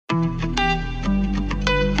You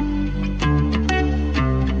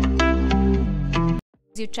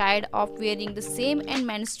tired of wearing the same and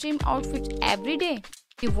mainstream outfits every day?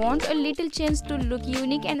 You want a little change to look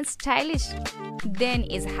unique and stylish? Then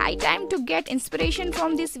it's high time to get inspiration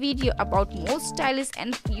from this video about most stylish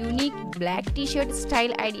and unique black t-shirt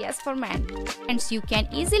style ideas for men. Hence, you can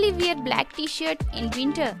easily wear black t-shirt in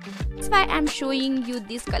winter. That's why I'm showing you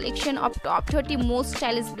this collection of top 30 most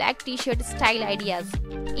stylish black t-shirt style ideas.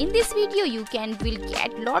 In this video, you will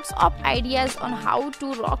get lots of ideas on how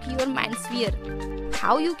to rock your menswear,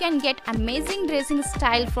 how you can get amazing dressing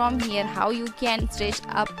style from here, how you can dress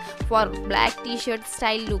up for black t-shirt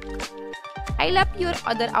style look. Style up your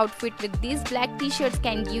other outfit with these black t-shirts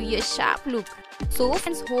can give you a sharp look. So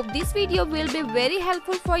friends, hope this video will be very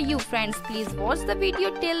helpful for you. Friends, please watch the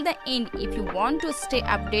video till the end. If you want to stay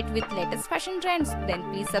updated with latest fashion trends, then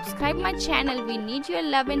please subscribe my channel. We need your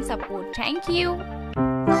love and support. Thank you.